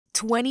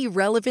20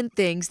 relevant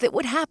things that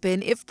would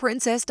happen if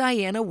Princess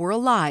Diana were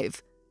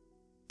alive.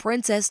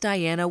 Princess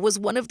Diana was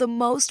one of the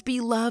most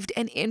beloved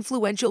and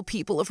influential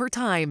people of her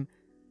time.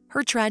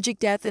 Her tragic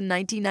death in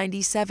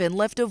 1997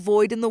 left a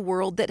void in the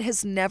world that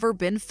has never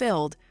been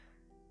filled.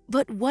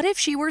 But what if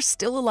she were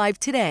still alive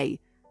today?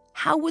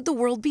 How would the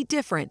world be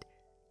different?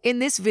 In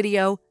this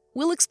video,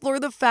 we'll explore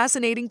the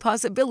fascinating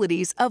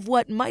possibilities of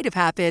what might have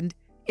happened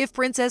if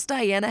Princess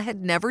Diana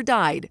had never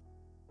died.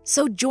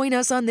 So join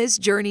us on this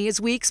journey as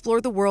we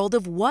explore the world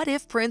of what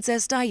if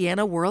Princess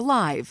Diana were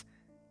alive.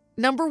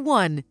 Number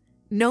 1.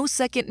 No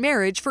second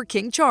marriage for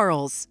King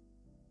Charles.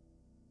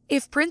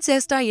 If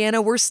Princess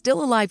Diana were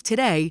still alive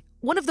today,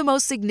 one of the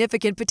most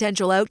significant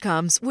potential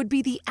outcomes would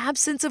be the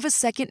absence of a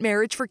second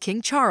marriage for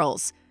King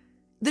Charles.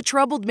 The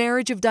troubled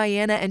marriage of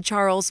Diana and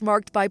Charles,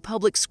 marked by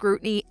public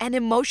scrutiny and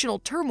emotional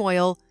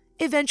turmoil,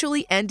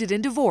 eventually ended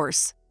in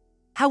divorce.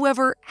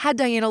 However, had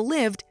Diana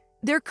lived,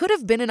 there could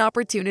have been an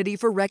opportunity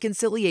for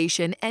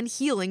reconciliation and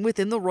healing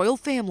within the royal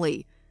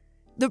family.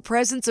 The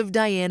presence of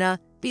Diana,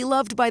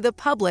 beloved by the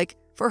public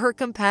for her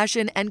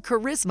compassion and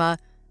charisma,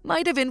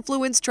 might have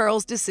influenced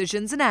Charles'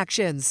 decisions and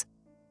actions.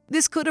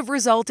 This could have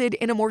resulted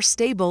in a more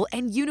stable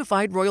and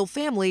unified royal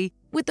family,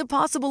 with the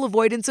possible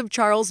avoidance of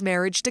Charles'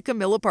 marriage to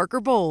Camilla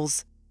Parker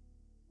Bowles.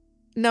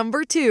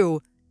 Number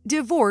 2.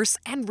 Divorce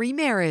and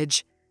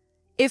remarriage.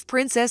 If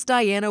Princess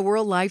Diana were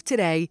alive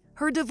today,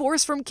 her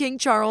divorce from King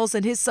Charles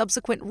and his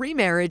subsequent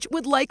remarriage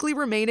would likely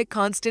remain a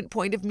constant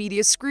point of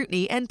media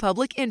scrutiny and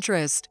public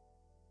interest.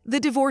 The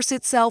divorce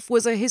itself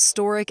was a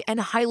historic and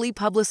highly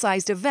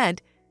publicized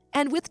event,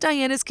 and with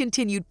Diana's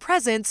continued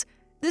presence,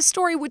 this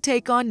story would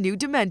take on new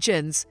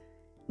dimensions.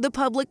 The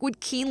public would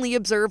keenly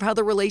observe how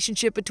the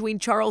relationship between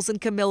Charles and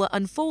Camilla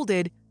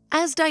unfolded,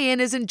 as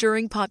Diana's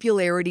enduring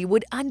popularity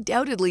would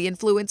undoubtedly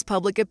influence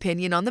public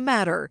opinion on the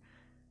matter.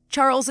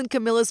 Charles and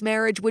Camilla's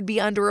marriage would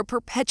be under a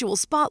perpetual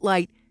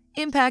spotlight,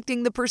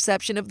 impacting the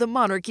perception of the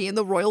monarchy and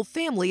the royal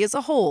family as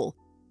a whole.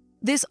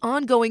 This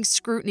ongoing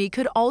scrutiny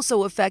could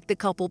also affect the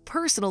couple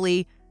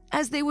personally,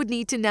 as they would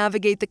need to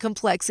navigate the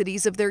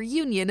complexities of their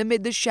union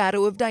amid the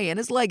shadow of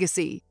Diana's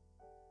legacy.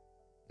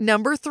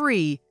 Number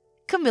 3.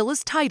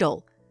 Camilla's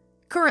title.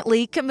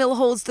 Currently, Camilla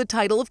holds the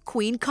title of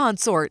Queen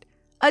Consort,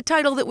 a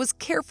title that was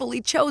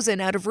carefully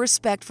chosen out of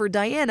respect for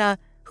Diana,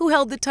 who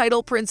held the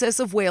title Princess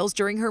of Wales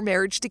during her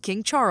marriage to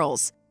King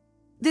Charles.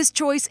 This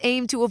choice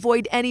aimed to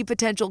avoid any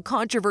potential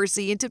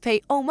controversy and to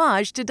pay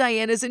homage to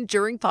Diana's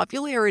enduring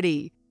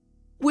popularity.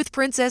 With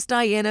Princess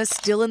Diana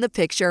still in the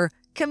picture,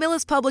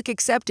 Camilla's public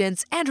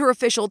acceptance and her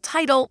official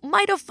title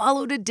might have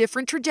followed a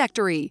different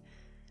trajectory.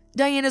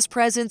 Diana's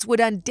presence would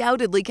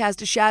undoubtedly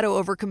cast a shadow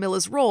over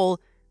Camilla's role,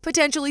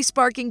 potentially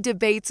sparking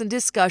debates and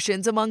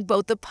discussions among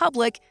both the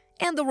public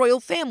and the royal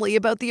family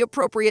about the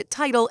appropriate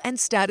title and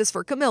status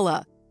for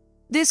Camilla.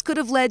 This could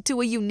have led to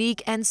a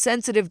unique and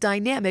sensitive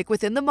dynamic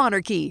within the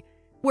monarchy,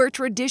 where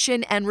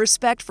tradition and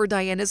respect for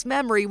Diana's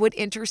memory would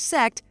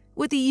intersect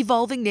with the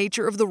evolving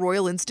nature of the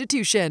royal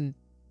institution.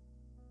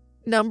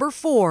 Number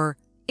 4.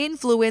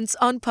 Influence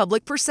on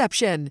public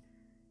perception.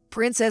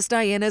 Princess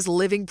Diana's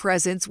living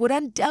presence would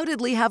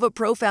undoubtedly have a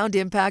profound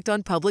impact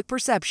on public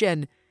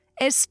perception,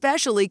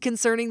 especially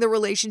concerning the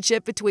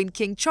relationship between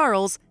King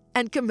Charles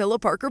and Camilla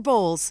Parker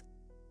Bowles.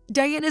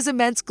 Diana's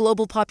immense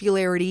global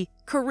popularity,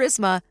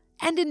 charisma,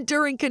 and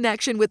enduring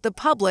connection with the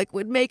public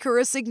would make her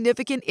a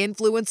significant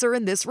influencer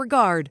in this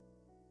regard.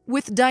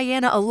 With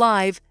Diana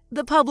alive,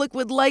 the public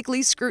would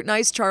likely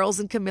scrutinize Charles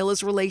and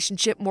Camilla's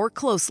relationship more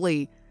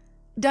closely.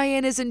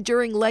 Diana's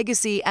enduring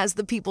legacy as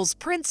the people's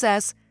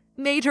princess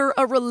made her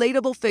a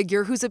relatable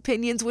figure whose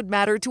opinions would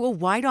matter to a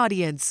wide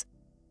audience.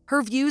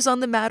 Her views on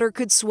the matter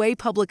could sway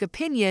public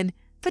opinion,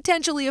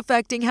 potentially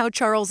affecting how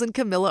Charles and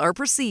Camilla are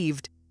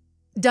perceived.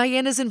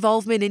 Diana's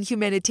involvement in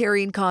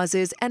humanitarian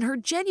causes and her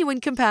genuine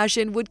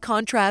compassion would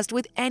contrast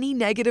with any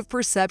negative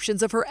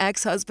perceptions of her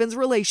ex-husband's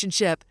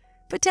relationship,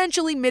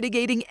 potentially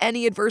mitigating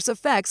any adverse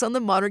effects on the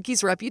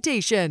monarchy's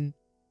reputation.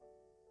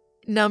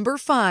 Number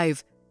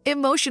 5.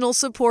 Emotional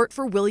support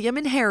for William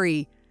and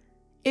Harry.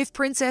 If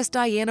Princess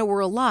Diana were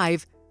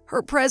alive,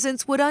 her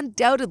presence would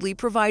undoubtedly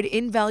provide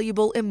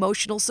invaluable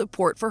emotional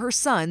support for her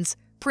sons,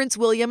 Prince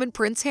William and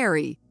Prince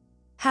Harry.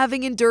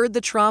 Having endured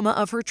the trauma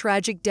of her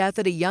tragic death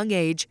at a young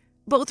age,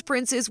 both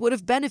princes would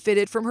have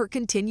benefited from her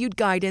continued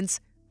guidance,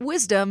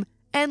 wisdom,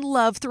 and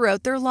love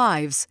throughout their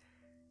lives.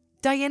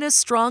 Diana's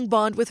strong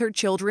bond with her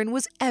children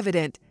was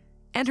evident,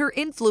 and her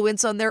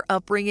influence on their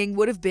upbringing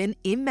would have been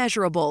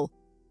immeasurable.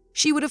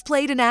 She would have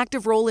played an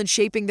active role in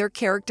shaping their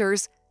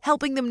characters,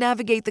 helping them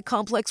navigate the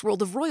complex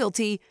world of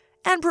royalty,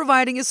 and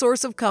providing a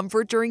source of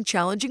comfort during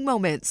challenging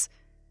moments.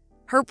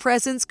 Her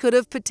presence could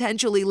have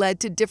potentially led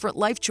to different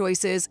life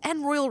choices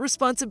and royal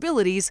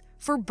responsibilities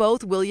for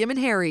both William and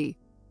Harry.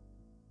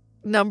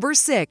 Number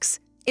 6.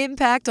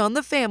 Impact on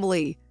the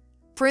family.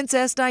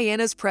 Princess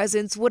Diana's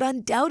presence would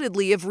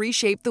undoubtedly have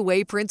reshaped the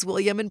way Prince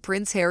William and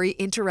Prince Harry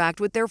interact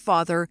with their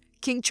father,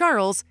 King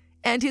Charles,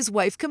 and his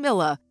wife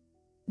Camilla.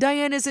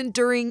 Diana's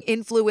enduring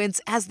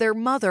influence as their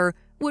mother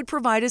would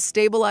provide a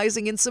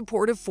stabilizing and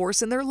supportive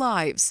force in their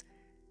lives.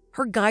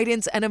 Her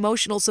guidance and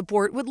emotional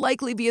support would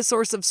likely be a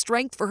source of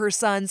strength for her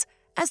sons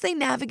as they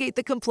navigate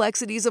the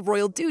complexities of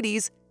royal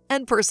duties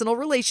and personal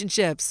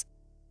relationships.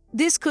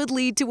 This could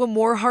lead to a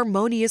more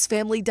harmonious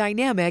family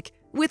dynamic,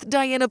 with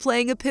Diana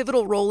playing a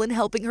pivotal role in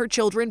helping her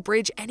children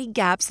bridge any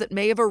gaps that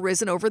may have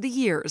arisen over the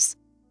years.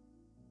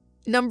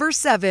 Number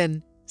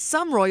 7.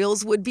 Some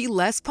royals would be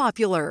less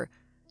popular.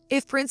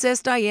 If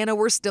Princess Diana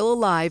were still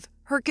alive,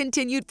 her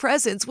continued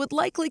presence would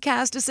likely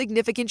cast a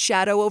significant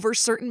shadow over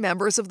certain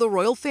members of the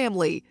royal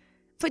family,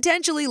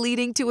 potentially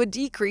leading to a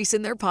decrease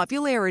in their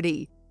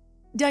popularity.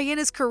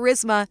 Diana's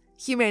charisma,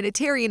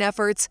 humanitarian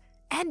efforts,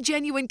 and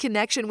genuine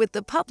connection with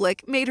the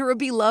public made her a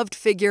beloved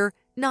figure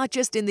not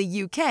just in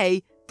the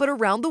UK, but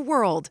around the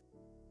world.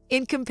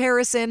 In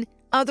comparison,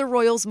 other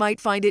royals might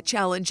find it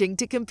challenging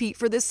to compete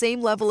for the same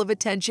level of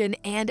attention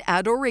and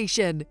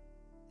adoration.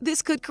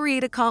 This could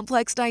create a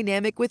complex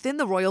dynamic within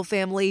the royal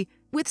family,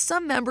 with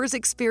some members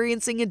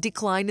experiencing a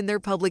decline in their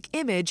public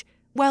image,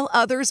 while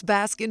others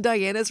bask in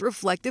Diana's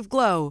reflective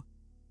glow.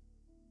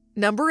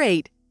 Number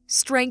 8.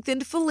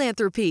 Strengthened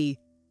philanthropy.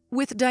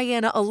 With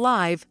Diana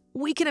alive,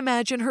 we can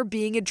imagine her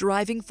being a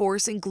driving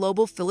force in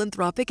global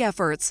philanthropic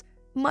efforts,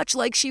 much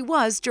like she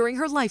was during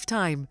her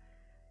lifetime.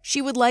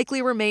 She would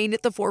likely remain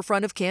at the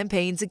forefront of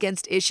campaigns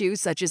against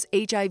issues such as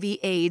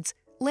HIV/AIDS,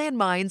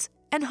 landmines,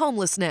 and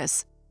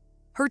homelessness.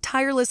 Her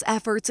tireless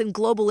efforts and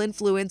global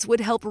influence would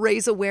help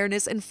raise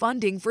awareness and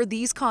funding for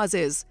these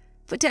causes,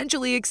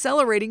 potentially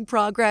accelerating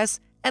progress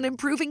and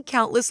improving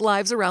countless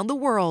lives around the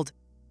world.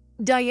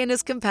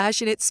 Diana's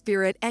compassionate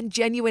spirit and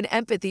genuine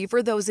empathy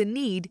for those in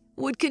need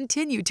would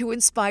continue to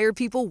inspire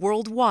people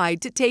worldwide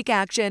to take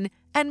action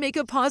and make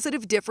a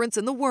positive difference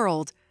in the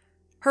world.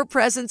 Her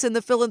presence in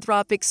the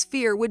philanthropic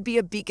sphere would be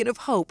a beacon of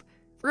hope,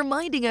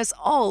 reminding us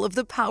all of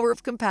the power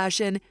of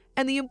compassion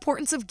and the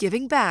importance of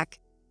giving back.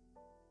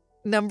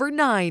 Number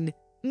 9.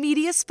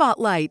 Media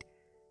spotlight.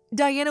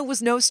 Diana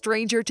was no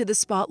stranger to the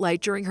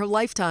spotlight during her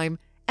lifetime,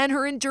 and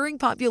her enduring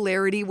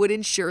popularity would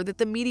ensure that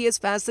the media's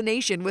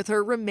fascination with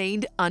her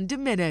remained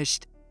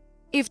undiminished.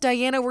 If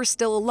Diana were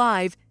still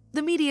alive,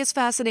 the media's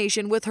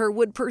fascination with her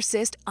would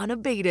persist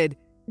unabated,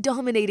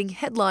 dominating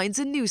headlines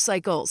and news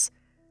cycles.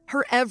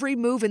 Her every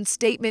move and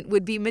statement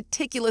would be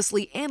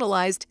meticulously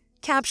analyzed,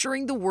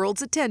 capturing the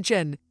world's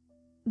attention.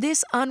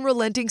 This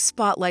unrelenting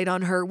spotlight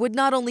on her would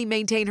not only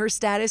maintain her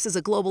status as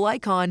a global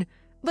icon,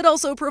 but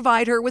also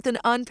provide her with an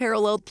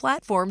unparalleled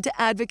platform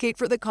to advocate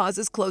for the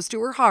causes close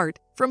to her heart,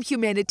 from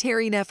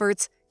humanitarian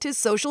efforts to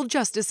social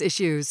justice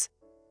issues.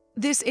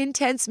 This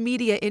intense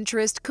media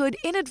interest could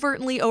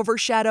inadvertently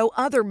overshadow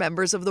other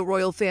members of the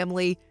royal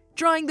family,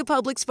 drawing the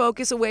public's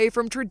focus away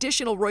from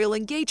traditional royal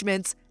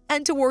engagements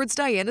and towards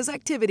Diana's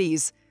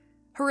activities.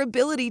 Her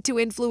ability to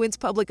influence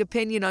public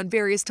opinion on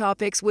various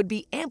topics would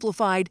be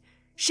amplified,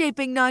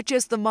 shaping not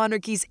just the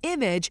monarchy's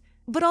image,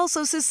 but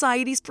also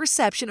society's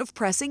perception of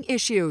pressing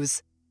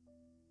issues.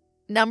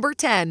 Number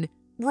 10.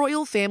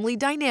 Royal family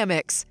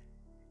dynamics.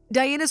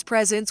 Diana's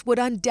presence would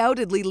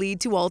undoubtedly lead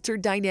to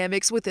altered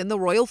dynamics within the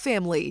royal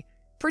family,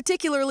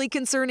 particularly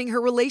concerning her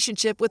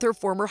relationship with her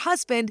former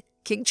husband,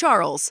 King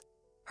Charles.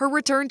 Her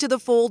return to the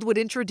fold would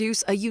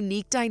introduce a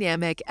unique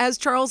dynamic, as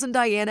Charles and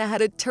Diana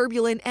had a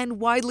turbulent and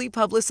widely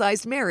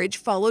publicized marriage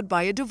followed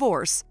by a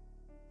divorce.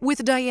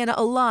 With Diana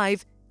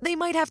alive, they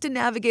might have to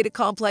navigate a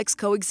complex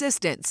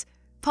coexistence,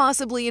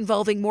 possibly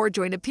involving more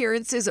joint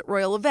appearances at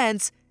royal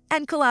events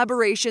and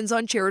collaborations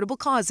on charitable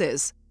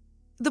causes.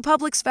 The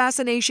public's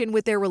fascination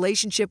with their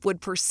relationship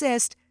would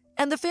persist,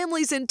 and the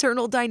family's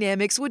internal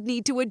dynamics would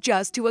need to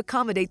adjust to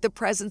accommodate the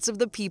presence of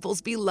the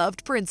people's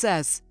beloved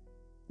princess.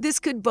 This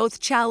could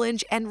both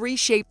challenge and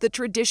reshape the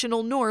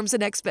traditional norms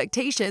and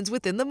expectations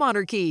within the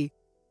monarchy.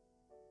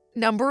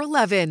 Number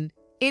 11.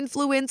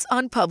 Influence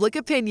on public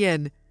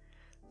opinion.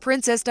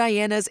 Princess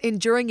Diana's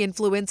enduring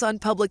influence on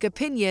public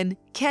opinion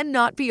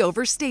cannot be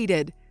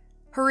overstated.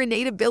 Her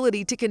innate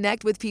ability to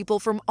connect with people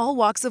from all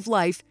walks of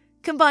life,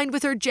 combined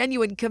with her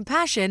genuine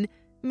compassion,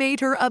 made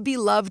her a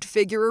beloved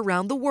figure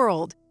around the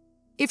world.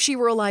 If she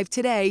were alive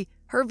today,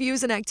 her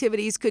views and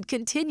activities could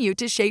continue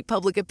to shape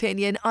public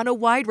opinion on a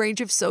wide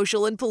range of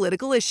social and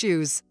political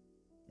issues.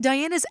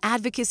 Diana's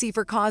advocacy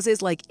for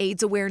causes like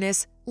AIDS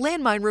awareness,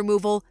 landmine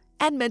removal,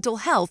 and mental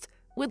health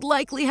would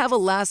likely have a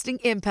lasting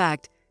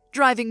impact,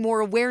 driving more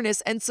awareness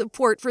and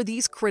support for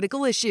these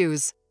critical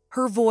issues.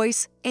 Her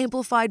voice,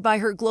 amplified by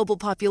her global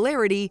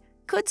popularity,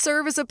 could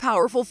serve as a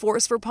powerful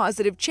force for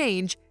positive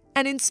change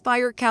and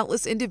inspire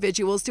countless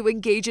individuals to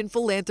engage in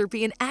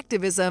philanthropy and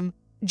activism,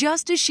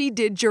 just as she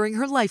did during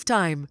her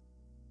lifetime.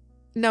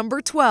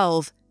 Number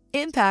 12.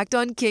 Impact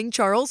on King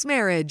Charles'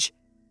 marriage.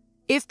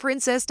 If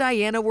Princess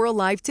Diana were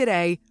alive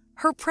today,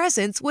 her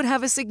presence would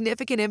have a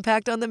significant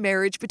impact on the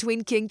marriage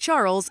between King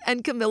Charles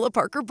and Camilla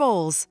Parker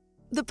Bowles.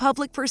 The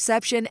public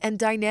perception and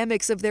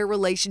dynamics of their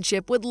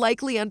relationship would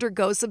likely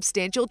undergo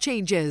substantial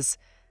changes.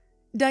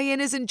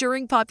 Diana's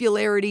enduring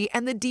popularity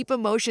and the deep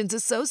emotions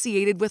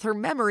associated with her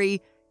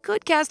memory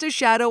could cast a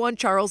shadow on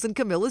Charles and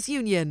Camilla's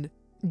union.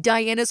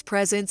 Diana's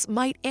presence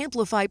might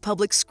amplify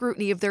public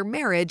scrutiny of their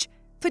marriage,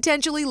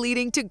 potentially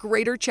leading to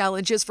greater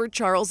challenges for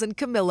Charles and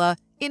Camilla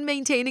in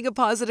maintaining a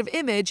positive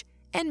image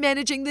and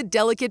managing the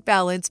delicate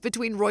balance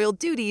between royal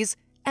duties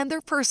and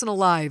their personal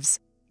lives.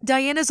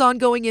 Diana's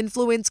ongoing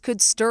influence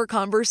could stir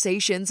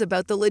conversations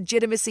about the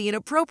legitimacy and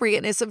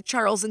appropriateness of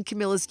Charles and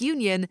Camilla's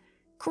union,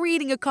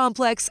 creating a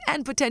complex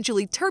and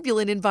potentially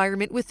turbulent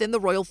environment within the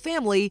royal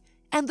family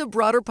and the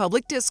broader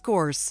public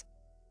discourse.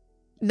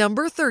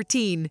 Number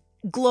 13.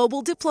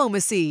 Global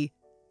diplomacy.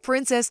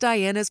 Princess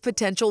Diana's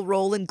potential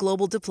role in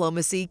global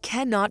diplomacy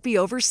cannot be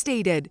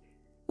overstated.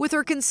 With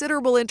her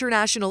considerable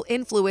international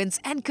influence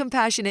and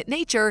compassionate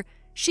nature,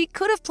 she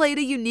could have played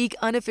a unique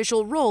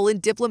unofficial role in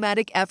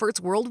diplomatic efforts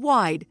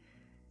worldwide.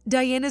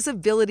 Diana's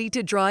ability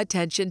to draw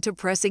attention to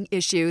pressing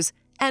issues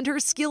and her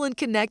skill in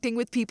connecting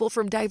with people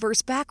from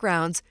diverse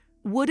backgrounds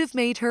would have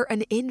made her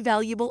an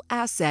invaluable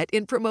asset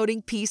in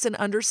promoting peace and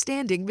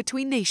understanding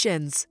between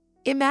nations.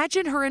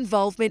 Imagine her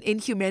involvement in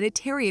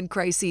humanitarian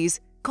crises,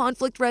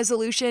 conflict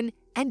resolution,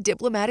 and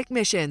diplomatic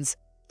missions,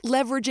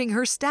 leveraging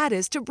her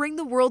status to bring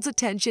the world's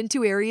attention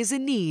to areas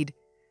in need.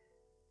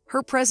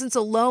 Her presence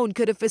alone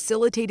could have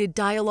facilitated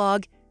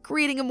dialogue,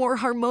 creating a more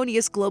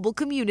harmonious global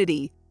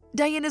community.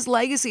 Diana's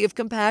legacy of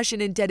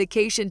compassion and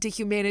dedication to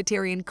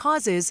humanitarian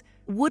causes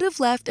would have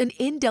left an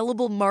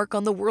indelible mark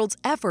on the world's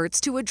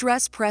efforts to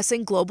address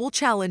pressing global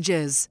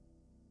challenges.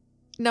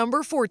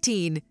 Number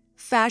 14.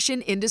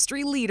 Fashion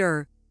industry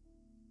leader.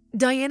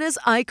 Diana's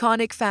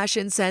iconic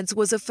fashion sense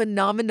was a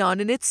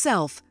phenomenon in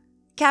itself,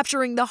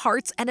 capturing the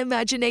hearts and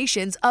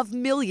imaginations of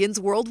millions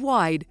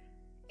worldwide.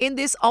 In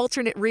this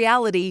alternate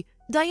reality,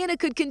 Diana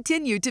could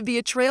continue to be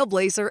a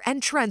trailblazer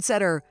and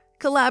trendsetter,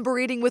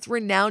 collaborating with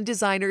renowned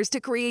designers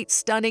to create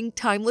stunning,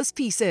 timeless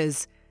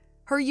pieces.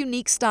 Her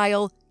unique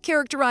style,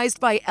 characterized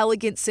by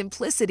elegant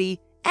simplicity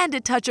and a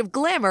touch of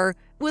glamour,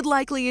 would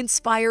likely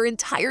inspire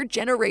entire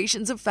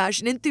generations of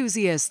fashion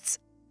enthusiasts.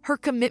 Her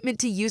commitment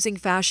to using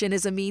fashion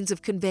as a means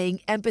of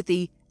conveying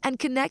empathy and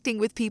connecting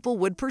with people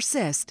would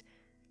persist.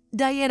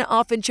 Diana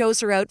often chose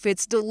her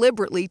outfits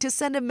deliberately to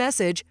send a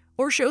message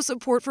or show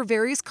support for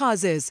various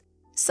causes,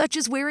 such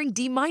as wearing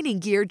demining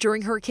gear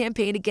during her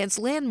campaign against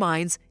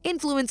landmines,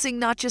 influencing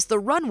not just the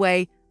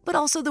runway, but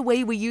also the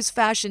way we use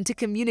fashion to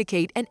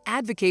communicate and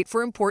advocate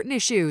for important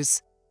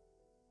issues.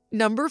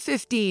 Number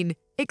 15.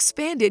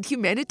 Expanded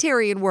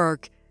humanitarian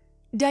work.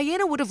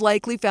 Diana would have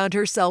likely found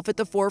herself at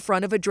the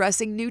forefront of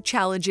addressing new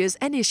challenges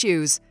and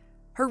issues.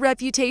 Her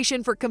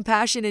reputation for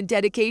compassion and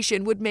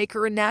dedication would make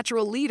her a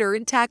natural leader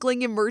in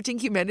tackling emerging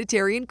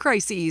humanitarian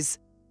crises.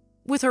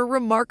 With her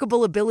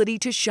remarkable ability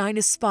to shine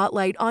a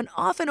spotlight on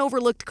often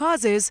overlooked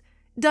causes,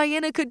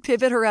 Diana could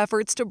pivot her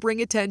efforts to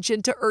bring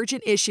attention to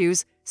urgent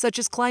issues such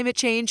as climate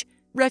change,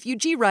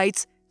 refugee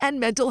rights, and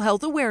mental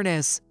health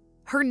awareness.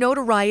 Her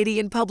notoriety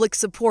and public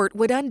support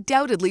would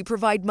undoubtedly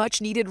provide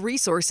much-needed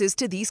resources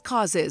to these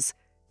causes,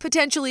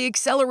 potentially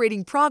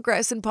accelerating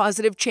progress and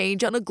positive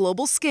change on a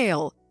global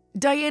scale.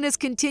 Diana's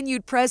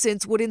continued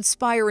presence would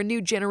inspire a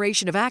new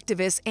generation of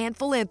activists and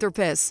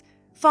philanthropists,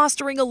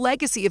 fostering a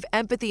legacy of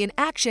empathy and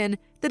action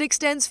that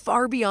extends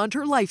far beyond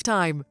her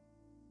lifetime.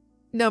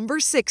 Number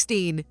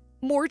 16.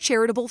 More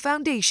charitable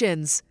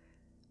foundations.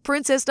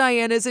 Princess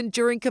Diana's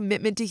enduring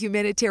commitment to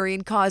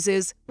humanitarian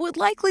causes would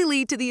likely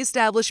lead to the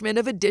establishment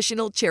of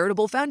additional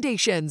charitable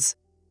foundations.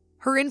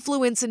 Her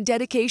influence and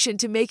dedication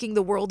to making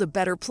the world a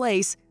better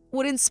place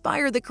would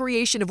inspire the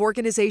creation of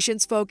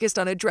organizations focused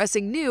on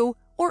addressing new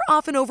or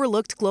often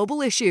overlooked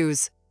global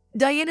issues.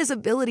 Diana's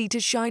ability to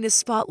shine a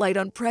spotlight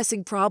on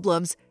pressing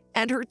problems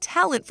and her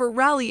talent for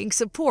rallying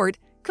support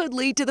could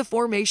lead to the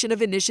formation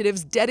of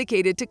initiatives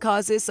dedicated to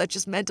causes such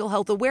as mental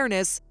health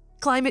awareness,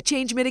 climate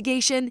change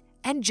mitigation,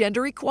 and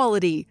gender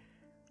equality.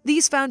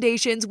 These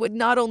foundations would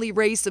not only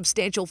raise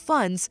substantial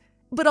funds,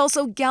 but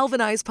also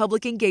galvanize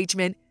public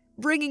engagement,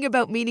 bringing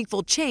about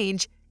meaningful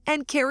change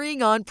and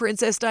carrying on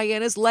Princess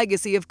Diana's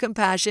legacy of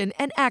compassion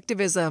and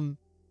activism.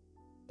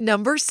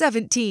 Number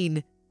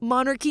 17.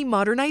 Monarchy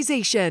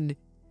modernization.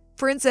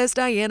 Princess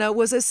Diana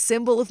was a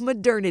symbol of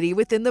modernity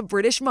within the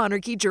British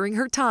monarchy during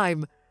her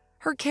time.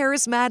 Her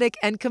charismatic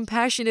and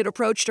compassionate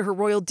approach to her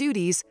royal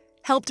duties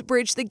helped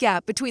bridge the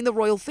gap between the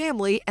royal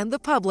family and the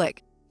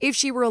public. If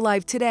she were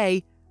alive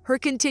today, her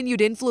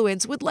continued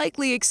influence would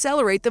likely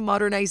accelerate the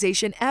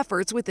modernization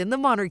efforts within the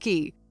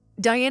monarchy.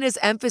 Diana's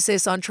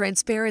emphasis on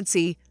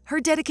transparency, her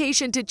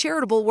dedication to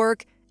charitable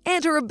work,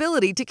 and her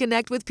ability to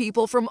connect with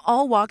people from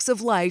all walks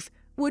of life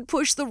would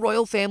push the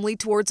royal family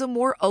towards a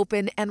more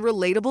open and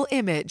relatable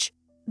image.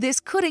 This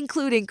could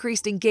include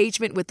increased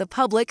engagement with the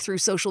public through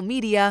social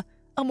media,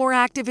 a more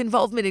active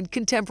involvement in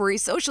contemporary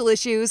social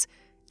issues,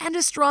 and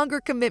a stronger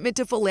commitment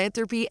to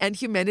philanthropy and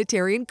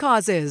humanitarian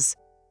causes.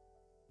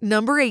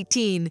 Number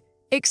 18.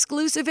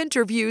 Exclusive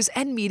interviews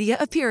and media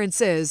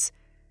appearances.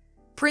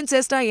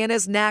 Princess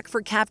Diana's knack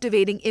for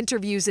captivating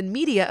interviews and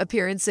media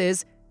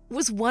appearances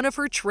was one of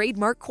her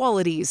trademark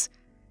qualities.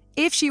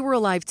 If she were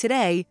alive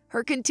today,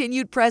 her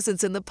continued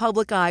presence in the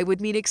public eye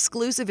would mean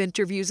exclusive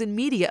interviews and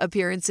media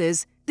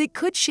appearances that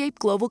could shape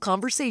global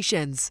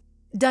conversations.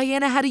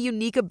 Diana had a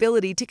unique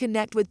ability to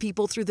connect with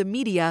people through the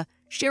media,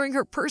 sharing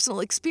her personal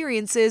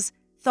experiences,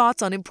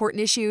 thoughts on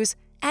important issues,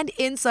 and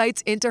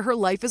insights into her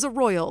life as a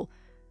royal.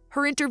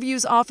 Her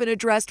interviews often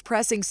addressed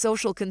pressing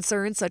social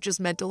concerns such as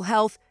mental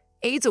health,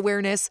 AIDS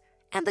awareness,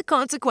 and the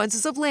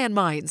consequences of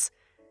landmines.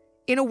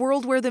 In a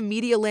world where the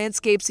media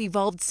landscapes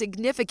evolved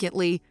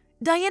significantly,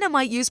 Diana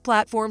might use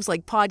platforms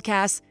like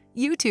podcasts,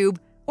 YouTube,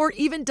 or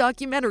even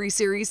documentary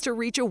series to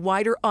reach a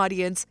wider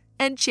audience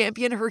and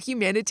champion her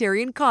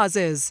humanitarian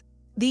causes.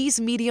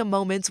 These media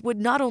moments would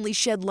not only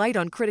shed light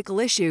on critical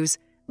issues,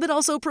 but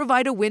also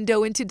provide a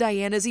window into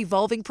Diana's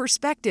evolving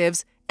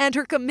perspectives and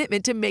her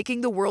commitment to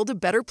making the world a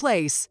better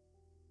place.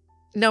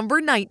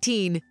 Number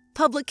 19.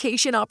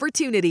 Publication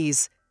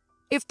opportunities.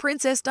 If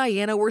Princess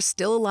Diana were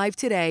still alive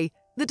today,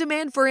 the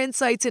demand for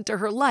insights into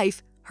her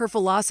life, her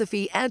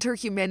philosophy, and her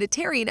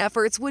humanitarian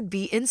efforts would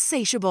be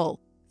insatiable.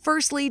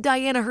 Firstly,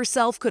 Diana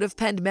herself could have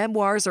penned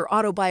memoirs or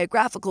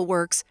autobiographical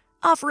works,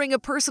 offering a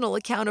personal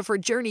account of her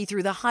journey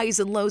through the highs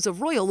and lows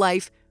of royal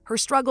life, her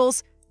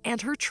struggles,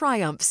 and her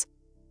triumphs.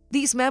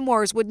 These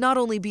memoirs would not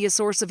only be a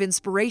source of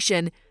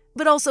inspiration,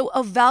 but also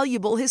a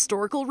valuable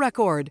historical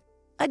record.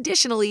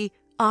 Additionally,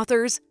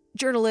 authors,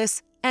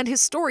 journalists, and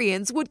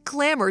historians would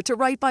clamor to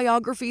write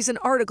biographies and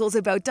articles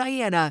about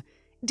Diana,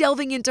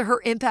 delving into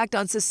her impact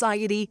on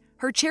society,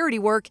 her charity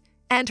work,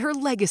 and her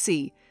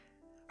legacy.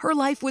 Her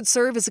life would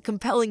serve as a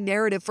compelling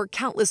narrative for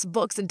countless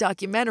books and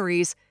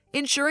documentaries,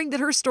 ensuring that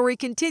her story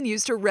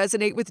continues to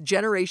resonate with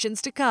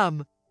generations to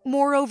come.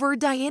 Moreover,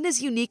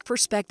 Diana's unique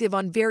perspective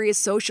on various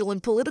social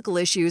and political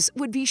issues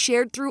would be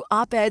shared through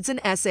op-eds and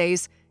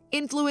essays,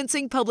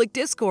 influencing public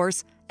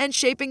discourse and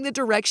shaping the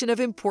direction of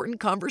important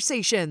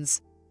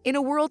conversations. In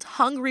a world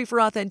hungry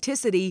for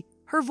authenticity,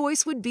 her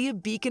voice would be a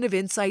beacon of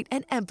insight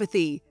and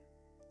empathy.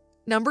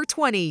 Number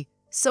 20.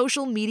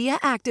 Social media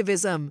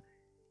activism.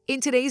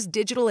 In today's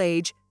digital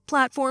age,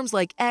 platforms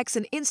like X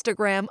and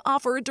Instagram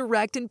offer a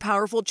direct and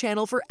powerful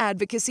channel for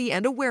advocacy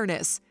and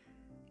awareness.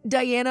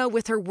 Diana,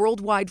 with her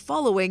worldwide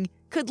following,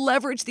 could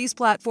leverage these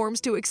platforms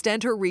to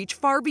extend her reach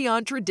far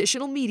beyond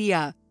traditional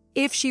media.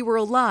 If she were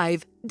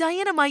alive,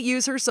 Diana might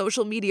use her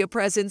social media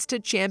presence to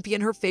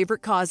champion her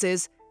favorite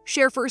causes,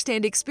 share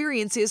firsthand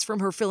experiences from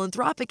her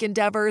philanthropic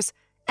endeavors,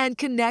 and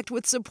connect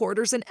with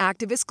supporters and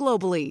activists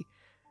globally.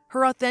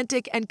 Her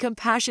authentic and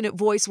compassionate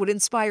voice would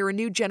inspire a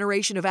new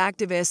generation of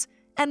activists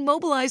and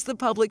mobilize the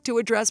public to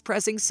address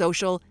pressing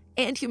social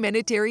and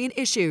humanitarian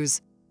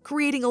issues,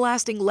 creating a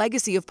lasting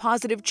legacy of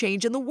positive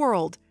change in the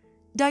world.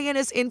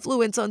 Diana's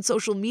influence on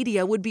social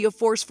media would be a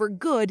force for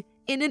good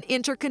in an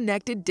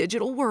interconnected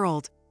digital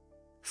world.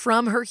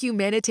 From her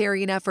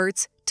humanitarian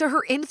efforts to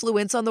her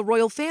influence on the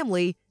royal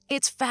family,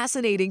 it's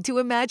fascinating to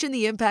imagine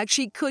the impact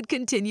she could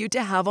continue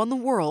to have on the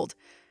world.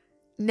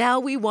 Now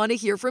we want to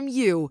hear from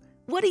you.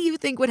 What do you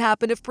think would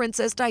happen if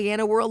Princess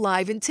Diana were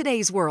alive in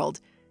today's world?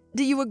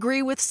 Do you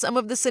agree with some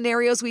of the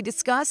scenarios we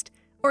discussed?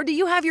 Or do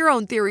you have your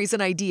own theories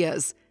and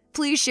ideas?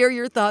 Please share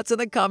your thoughts in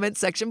the comments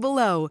section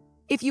below.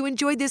 If you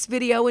enjoyed this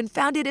video and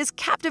found it as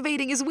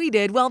captivating as we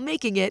did while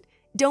making it,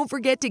 don't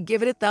forget to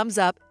give it a thumbs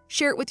up,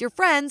 share it with your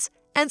friends,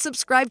 and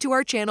subscribe to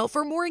our channel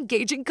for more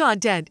engaging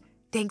content.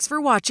 Thanks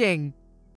for watching.